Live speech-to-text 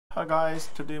Hi guys,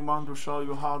 today I want to show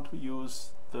you how to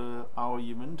use our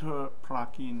Inventor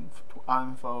plugin to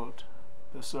unfold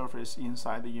the surface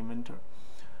inside the Inventor.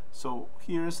 So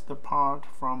here's the part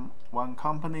from one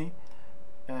company,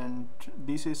 and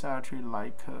this is actually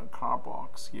like a car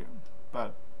box here,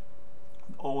 but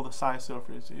all the side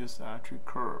surface is actually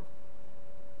curved,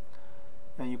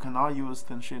 and you cannot use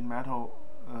the sheet metal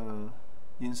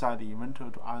inside the Inventor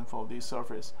to unfold this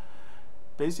surface.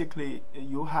 Basically,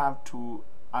 you have to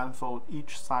unfold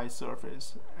each side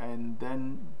surface and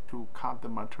then to cut the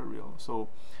material. So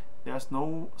there's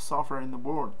no software in the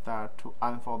world that to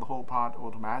unfold the whole part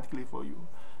automatically for you.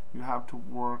 You have to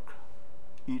work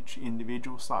each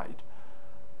individual side,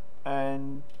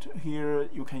 and here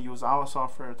you can use our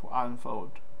software to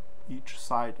unfold each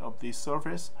side of this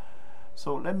surface.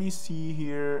 So let me see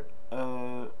here.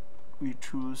 We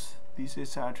choose, this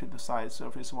is actually the side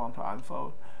surface we want to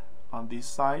unfold on this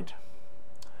side,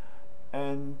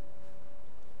 and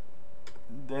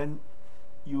then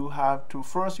you have to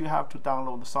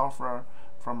download the software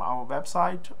from our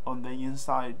website, on the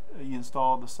inside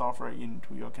install the software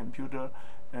into your computer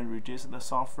and register the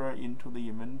software into the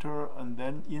Inventor, and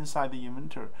then inside the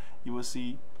Inventor you will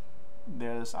see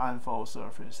there's unfold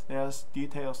surface. There's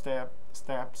detailed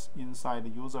steps inside the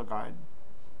user guide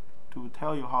to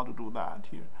tell you how to do that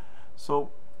here.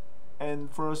 So, and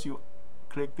first you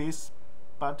click this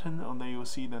button, and then you'll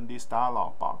see then this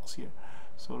dialog box here.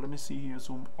 So let me see here,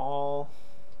 zoom all,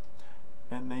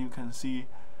 and then you can see,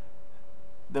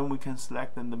 then we can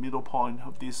select then the middle point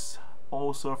of this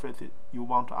all surface you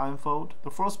want to unfold. The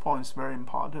first point is very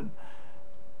important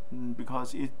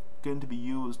because it's going to be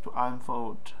used to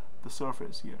unfold the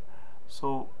surface here.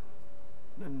 So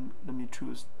then let me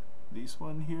choose this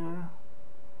one here.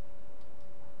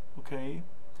 Okay,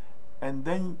 and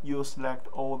then you select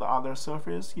all the other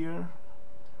surface here,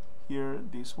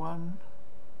 this one,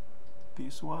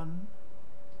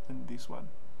 and this one,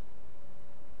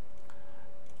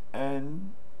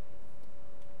 and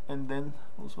then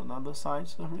also another side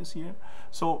surface here.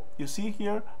 So you see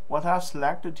here what I've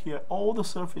selected here, all the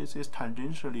surface is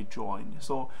tangentially joined,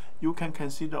 so you can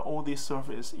consider all this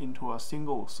surface into a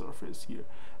single surface here,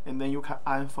 and then you can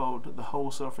unfold the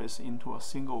whole surface into a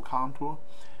single contour,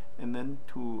 and then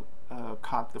to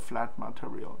cut the flat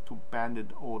material, to bend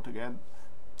it all together,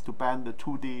 to bend the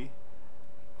 2D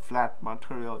flat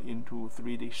material into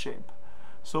 3D shape.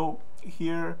 So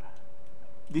here,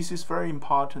 this is very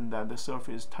important that the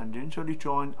surface tangentially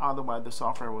joined, otherwise the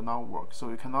software will not work. So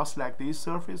you cannot select this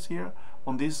surface here,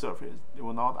 on this surface it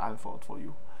will not unfold for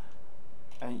you,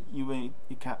 and even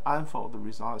it can unfold, the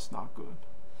result is not good.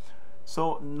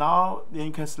 So now then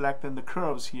you can select then the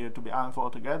curves here to be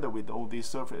unfolded together with all these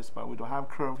surfaces, but we don't have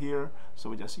curve here,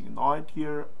 so we just ignore it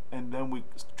here, and then we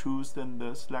choose then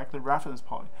the select the reference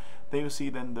point. Then you see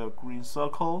then the green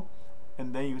circle,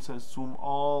 and then you just zoom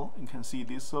all, you can see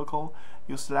this circle.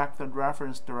 You select the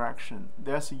reference direction.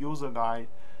 There's a user guide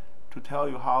to tell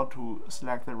you how to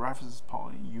select the reference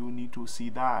point. You need to see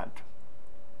that,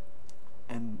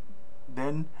 and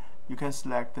then you can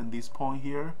select then this point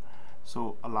here.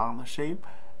 So along the shape,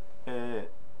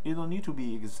 it don't need to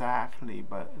be exactly,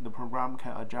 but the program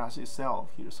can adjust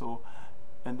itself here. So,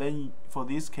 and then for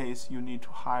this case you need to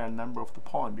hire a number of the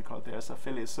point because there's a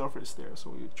fillet surface there,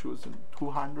 so you choose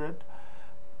 200,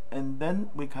 and then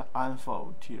we can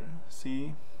unfold here.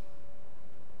 See?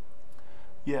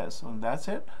 Yes, and that's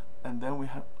it. And then we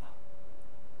have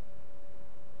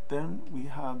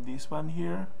this one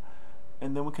here,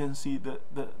 and then we can see the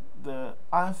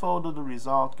unfolded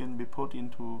result can be put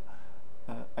into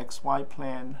XY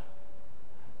plane.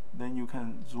 Then you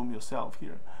can zoom yourself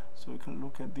here, so you can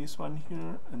look at this one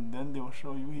here, and then they will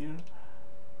show you here,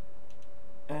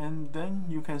 and then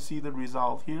you can see the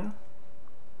result here.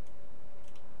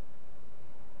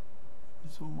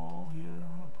 Zoom all here,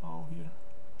 about here,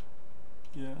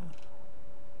 yeah,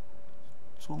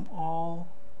 zoom all.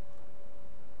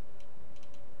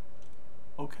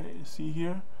 Okay, see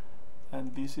here,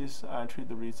 and this is actually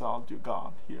the result you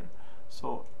got here.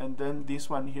 So, and then this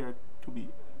one here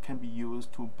can be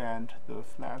used to bend the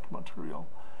flat material,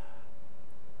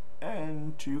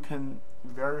 and you can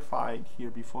verify it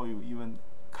here before you even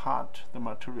cut the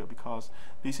material, because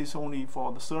this is only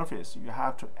for the surface. You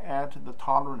have to add the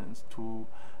tolerance to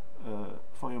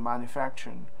for your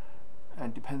manufacturing,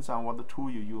 and depends on what the tool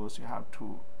you use, you have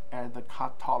to add the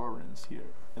cut tolerance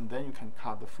here, and then you can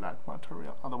cut the flat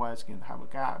material. Otherwise you can have a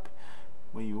gap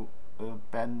when you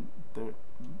when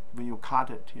you cut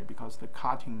it here, because the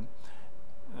cutting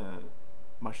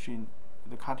machine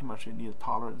needs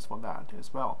tolerance for that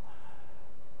as well.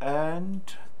 And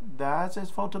that's it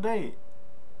for today.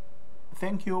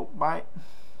 Thank you. Bye.